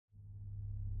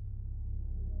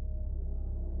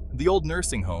The old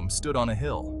nursing home stood on a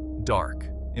hill, dark,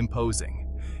 imposing.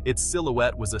 Its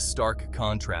silhouette was a stark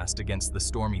contrast against the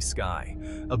stormy sky,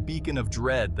 a beacon of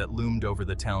dread that loomed over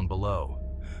the town below.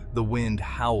 The wind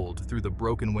howled through the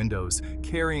broken windows,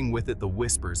 carrying with it the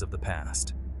whispers of the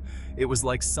past. It was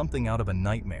like something out of a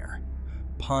nightmare.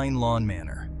 Pine Lawn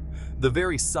Manor. The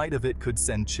very sight of it could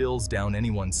send chills down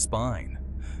anyone's spine.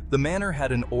 The manor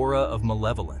had an aura of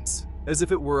malevolence, as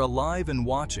if it were alive and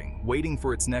watching, waiting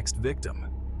for its next victim.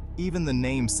 Even the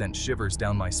name sent shivers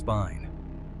down my spine.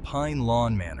 Pine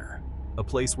Lawn Manor, a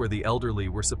place where the elderly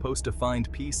were supposed to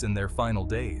find peace in their final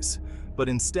days, but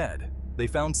instead, they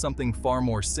found something far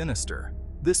more sinister.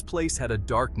 This place had a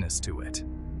darkness to it,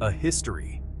 a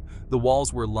history. The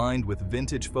walls were lined with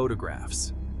vintage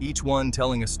photographs, each one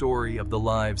telling a story of the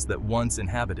lives that once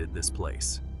inhabited this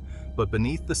place. But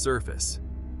beneath the surface,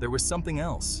 there was something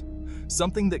else,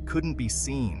 something that couldn't be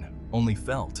seen, only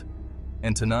felt.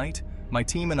 And tonight, my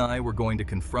team and I were going to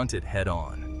confront it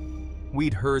head-on.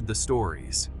 We'd heard the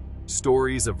stories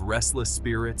of restless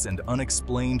spirits and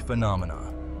unexplained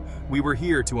phenomena. We were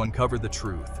here to uncover the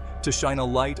truth, to shine a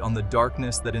light on the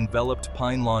darkness that enveloped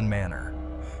Pine Lawn Manor.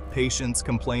 Patients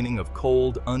complaining of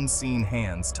cold, unseen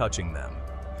hands touching them.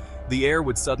 The air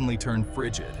would suddenly turn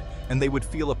frigid, and they would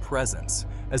feel a presence,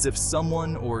 as if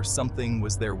someone or something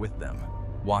was there with them,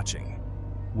 watching,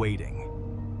 waiting.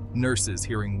 Nurses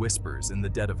hearing whispers in the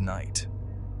dead of night.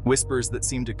 Whispers that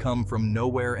seemed to come from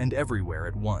nowhere and everywhere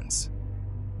at once.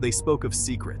 They spoke of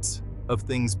secrets, of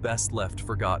things best left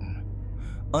forgotten.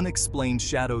 Unexplained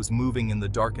shadows moving in the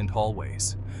darkened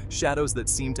hallways, shadows that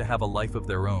seemed to have a life of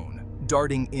their own,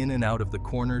 darting in and out of the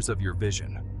corners of your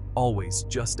vision, always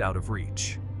just out of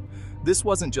reach. This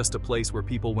wasn't just a place where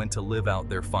people went to live out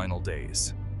their final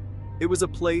days. It was a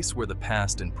place where the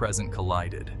past and present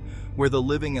collided, where the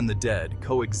living and the dead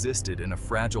coexisted in a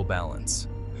fragile balance.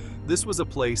 This was a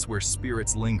place where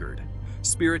spirits lingered,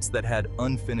 spirits that had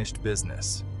unfinished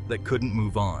business, that couldn't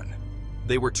move on.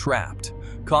 They were trapped,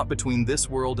 caught between this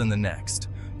world and the next,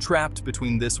 trapped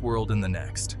between this world and the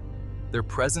next. Their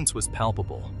presence was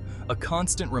palpable, a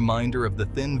constant reminder of the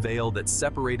thin veil that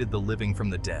separated the living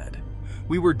from the dead.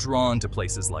 We were drawn to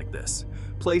places like this,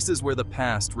 places where the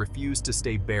past refused to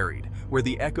stay buried, where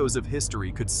the echoes of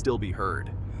history could still be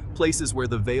heard, places where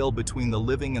the veil between the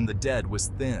living and the dead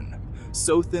was thin,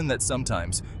 so thin that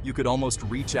sometimes you could almost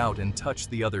reach out and touch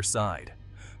the other side.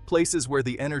 Places where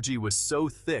the energy was so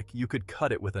thick you could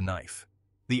cut it with a knife.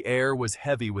 The air was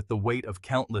heavy with the weight of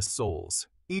countless souls,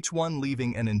 each one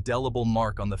leaving an indelible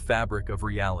mark on the fabric of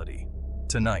reality.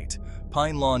 Tonight,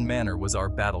 Pine Lawn Manor was our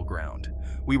battleground.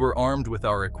 We were armed with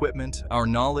our equipment, our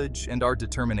knowledge, and our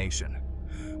determination.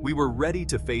 We were ready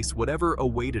to face whatever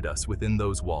awaited us within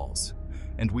those walls,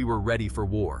 and we were ready for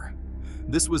war.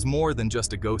 This was more than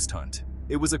just a ghost hunt.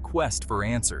 It was a quest for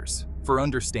answers, for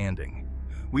understanding.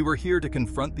 We were here to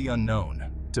confront the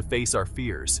unknown, to face our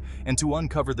fears, and to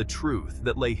uncover the truth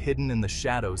that lay hidden in the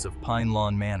shadows of Pine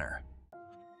Lawn Manor.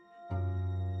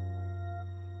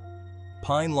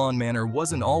 Pine Lawn Manor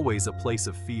wasn't always a place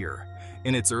of fear.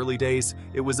 In its early days,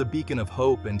 it was a beacon of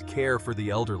hope and care for the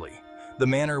elderly. The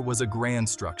manor was a grand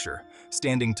structure,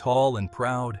 standing tall and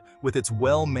proud, with its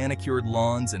well-manicured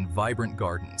lawns and vibrant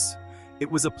gardens. It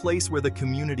was a place where the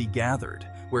community gathered,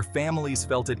 where families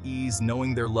felt at ease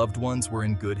knowing their loved ones were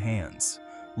in good hands.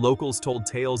 Locals told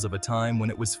tales of a time when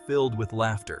it was filled with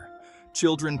laughter.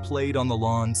 Children played on the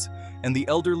lawns, and the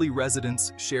elderly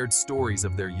residents shared stories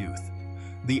of their youth.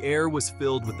 The air was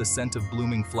filled with the scent of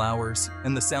blooming flowers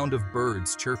and the sound of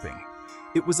birds chirping.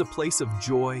 It was a place of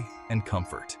joy and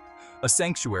comfort, a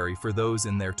sanctuary for those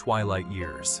in their twilight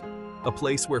years, a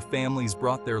place where families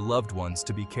brought their loved ones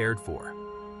to be cared for.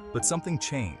 But something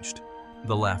changed.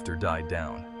 The laughter died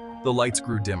down. The lights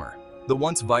grew dimmer. The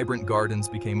once vibrant gardens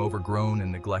became overgrown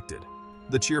and neglected.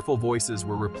 The cheerful voices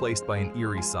were replaced by an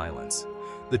eerie silence.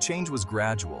 The change was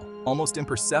gradual, almost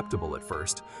imperceptible at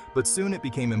first, but soon it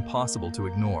became impossible to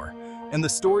ignore, and the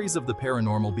stories of the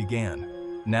paranormal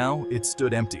began. Now it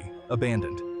stood empty,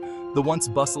 abandoned. The once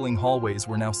bustling hallways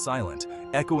were now silent,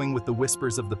 echoing with the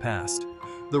whispers of the past.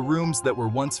 The rooms that were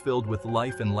once filled with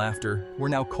life and laughter were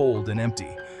now cold and empty,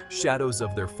 shadows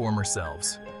of their former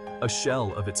selves. A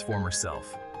shell of its former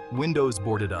self. Windows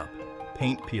boarded up,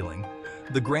 paint peeling.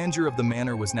 The grandeur of the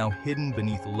manor was now hidden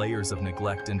beneath layers of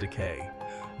neglect and decay.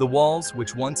 The walls,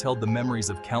 which once held the memories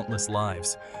of countless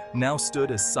lives, now stood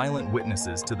as silent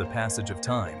witnesses to the passage of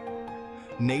time.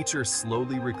 Nature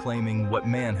slowly reclaiming what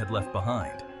man had left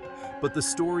behind. But the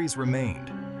stories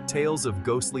remained, tales of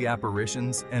ghostly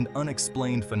apparitions and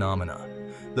unexplained phenomena.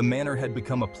 The manor had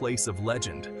become a place of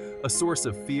legend, a source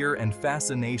of fear and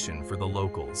fascination for the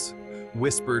locals.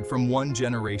 whispered from one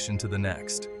generation to the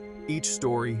next, each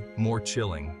story more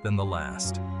chilling than the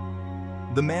last.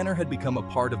 The manor had become a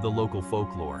part of the local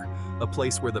folklore, a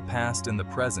place where the past and the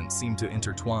present seemed to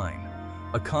intertwine,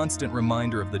 a constant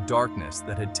reminder of the darkness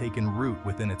that had taken root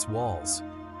within its walls.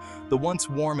 The once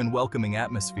warm and welcoming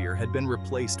atmosphere had been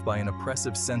replaced by an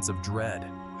oppressive sense of dread.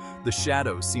 The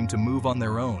shadows seemed to move on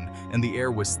their own, and the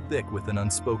air was thick with an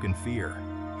unspoken fear.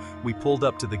 We pulled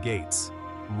up to the gates,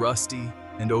 rusty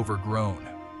and overgrown.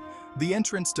 The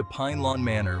entrance to Pine Lawn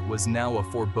Manor was now a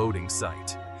foreboding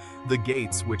sight. The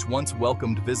gates, which once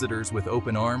welcomed visitors with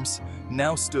open arms,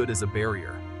 now stood as a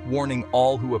barrier, warning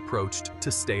all who approached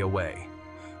to stay away.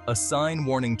 A sign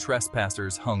warning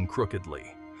trespassers hung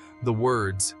crookedly. The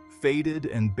words, faded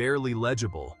and barely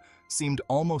legible, seemed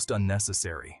almost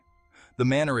unnecessary. The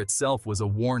manor itself was a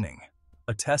warning,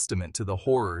 a testament to the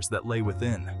horrors that lay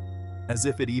within, as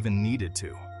if it even needed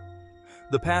to.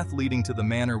 The path leading to the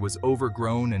manor was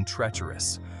overgrown and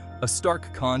treacherous, a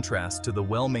stark contrast to the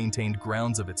well-maintained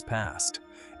grounds of its past.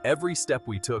 Every step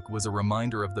we took was a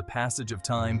reminder of the passage of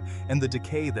time and the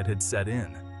decay that had set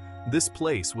in. This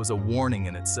place was a warning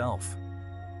in itself.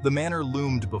 The manor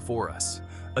loomed before us,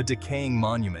 a decaying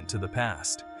monument to the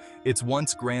past. Its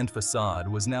once grand facade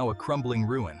was now a crumbling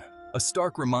ruin, a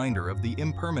stark reminder of the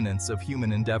impermanence of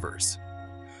human endeavors.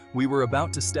 We were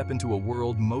about to step into a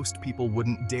world most people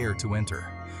wouldn't dare to enter.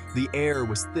 The air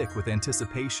was thick with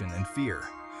anticipation and fear.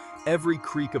 Every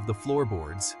creak of the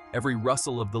floorboards, every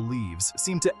rustle of the leaves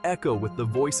seemed to echo with the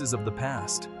voices of the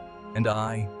past. And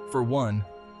I, for one,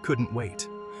 couldn't wait.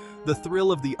 The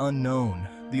thrill of the unknown,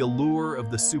 the allure of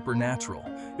the supernatural,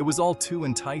 it was all too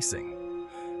enticing.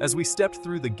 As we stepped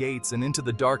through the gates and into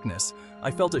the darkness,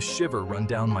 I felt a shiver run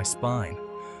down my spine.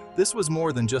 This was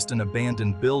more than just an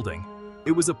abandoned building.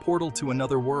 It was a portal to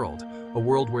another world, a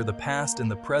world where the past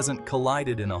and the present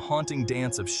collided in a haunting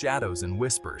dance of shadows and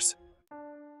whispers.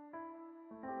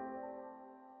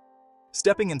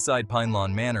 Stepping inside Pine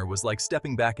Lawn Manor was like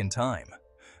stepping back in time.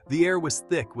 The air was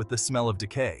thick with the smell of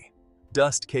decay.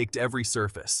 Dust caked every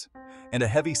surface, and a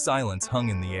heavy silence hung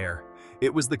in the air.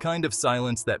 It was the kind of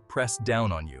silence that pressed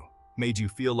down on you, made you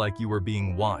feel like you were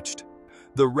being watched.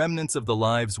 The remnants of the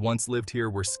lives once lived here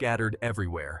were scattered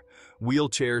everywhere.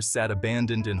 Wheelchairs sat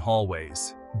abandoned in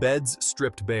hallways, beds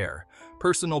stripped bare,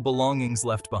 personal belongings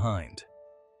left behind.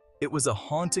 It was a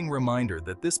haunting reminder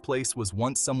that this place was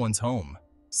once someone's home,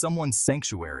 someone's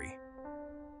sanctuary.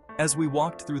 As we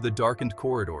walked through the darkened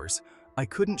corridors, I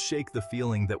couldn't shake the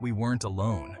feeling that we weren't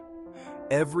alone.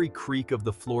 Every creak of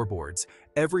the floorboards,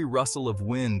 every rustle of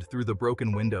wind through the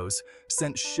broken windows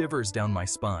sent shivers down my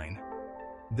spine.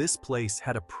 This place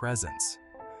had a presence,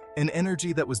 an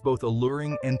energy that was both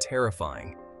alluring and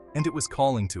terrifying, and it was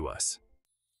calling to us.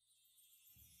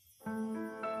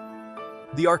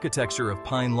 The architecture of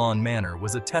Pine Lawn Manor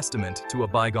was a testament to a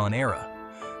bygone era.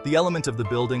 The element of the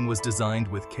building was designed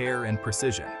with care and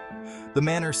precision. The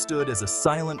manor stood as a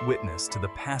silent witness to the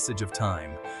passage of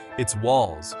time, its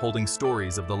walls holding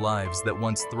stories of the lives that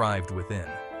once thrived within.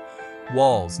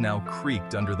 Walls now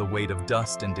creaked under the weight of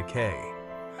dust and decay.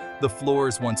 The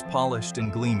floors, once polished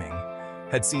and gleaming,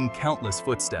 had seen countless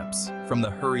footsteps, from the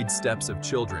hurried steps of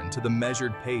children to the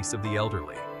measured pace of the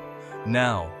elderly.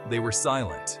 Now they were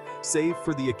silent, save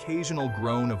for the occasional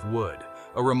groan of wood,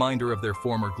 a reminder of their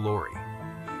former glory.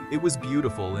 It was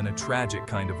beautiful in a tragic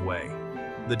kind of way.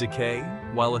 The decay,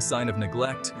 while a sign of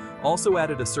neglect, also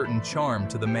added a certain charm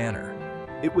to the manor.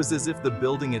 It was as if the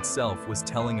building itself was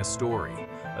telling a story,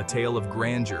 a tale of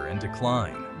grandeur and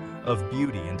decline, of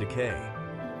beauty and decay.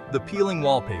 The peeling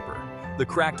wallpaper, the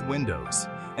cracked windows,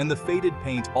 and the faded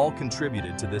paint all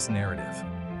contributed to this narrative.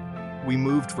 We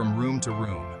moved from room to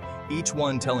room, each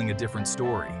one telling a different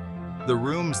story. The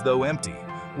rooms, though empty,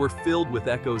 were filled with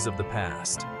echoes of the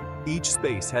past. Each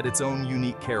space had its own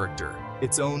unique character,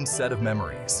 its own set of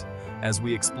memories. As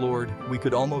we explored, we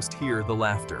could almost hear the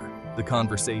laughter, the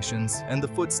conversations, and the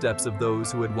footsteps of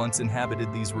those who had once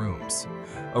inhabited these rooms.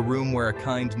 A room where a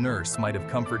kind nurse might have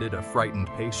comforted a frightened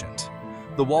patient.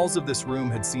 The walls of this room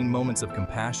had seen moments of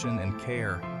compassion and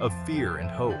care, of fear and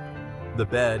hope. The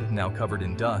bed, now covered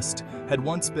in dust, had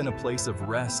once been a place of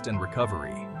rest and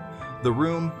recovery. The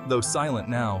room, though silent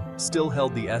now, still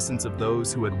held the essence of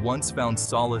those who had once found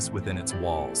solace within its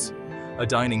walls. A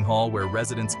dining hall where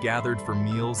residents gathered for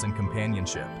meals and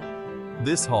companionship.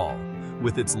 This hall,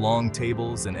 with its long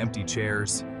tables and empty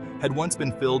chairs, had once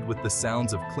been filled with the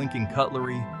sounds of clinking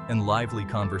cutlery and lively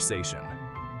conversation.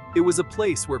 It was a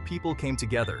place where people came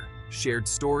together, shared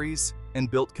stories,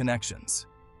 and built connections.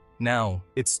 Now,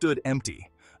 it stood empty,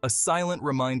 a silent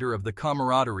reminder of the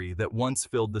camaraderie that once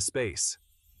filled the space.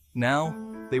 Now,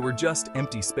 they were just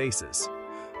empty spaces.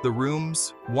 The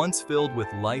rooms, once filled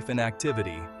with life and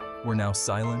activity, were now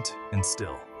silent and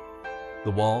still. The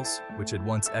walls, which had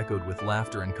once echoed with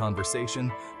laughter and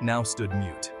conversation, now stood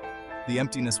mute. The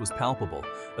emptiness was palpable,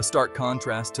 a stark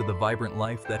contrast to the vibrant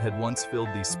life that had once filled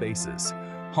these spaces,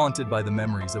 haunted by the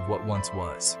memories of what once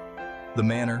was. The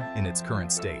manor, in its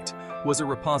current state, was a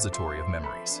repository of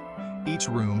memories. Each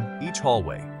room, each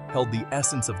hallway, held the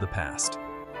essence of the past.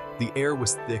 The air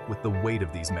was thick with the weight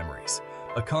of these memories,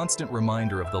 a constant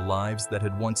reminder of the lives that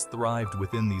had once thrived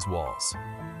within these walls.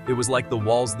 It was like the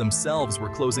walls themselves were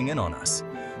closing in on us.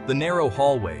 The narrow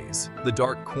hallways, the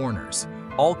dark corners,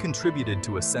 all contributed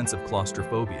to a sense of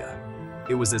claustrophobia.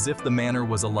 It was as if the manor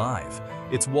was alive,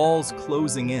 its walls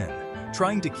closing in,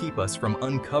 trying to keep us from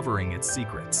uncovering its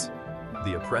secrets.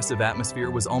 The oppressive atmosphere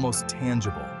was almost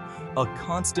tangible, a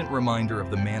constant reminder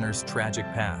of the manor's tragic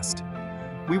past.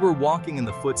 We were walking in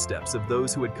the footsteps of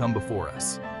those who had come before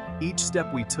us. Each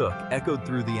step we took echoed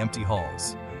through the empty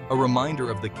halls, a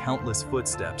reminder of the countless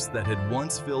footsteps that had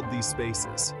once filled these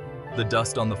spaces. The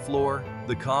dust on the floor,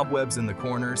 the cobwebs in the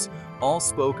corners, all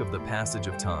spoke of the passage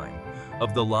of time,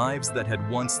 of the lives that had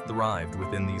once thrived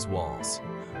within these walls,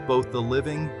 both the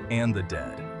living and the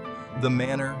dead. The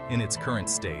manor, in its current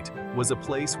state, was a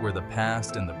place where the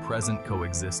past and the present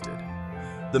coexisted.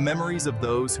 The memories of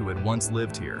those who had once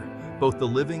lived here, both the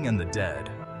living and the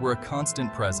dead, were a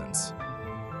constant presence.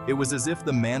 It was as if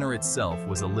the manor itself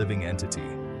was a living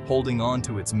entity, holding on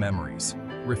to its memories,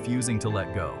 refusing to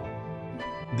let go.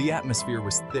 The atmosphere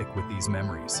was thick with these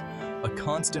memories, a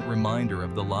constant reminder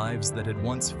of the lives that had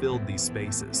once filled these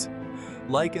spaces.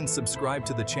 Like and subscribe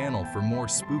to the channel for more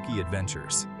spooky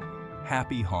adventures.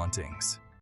 Happy hauntings.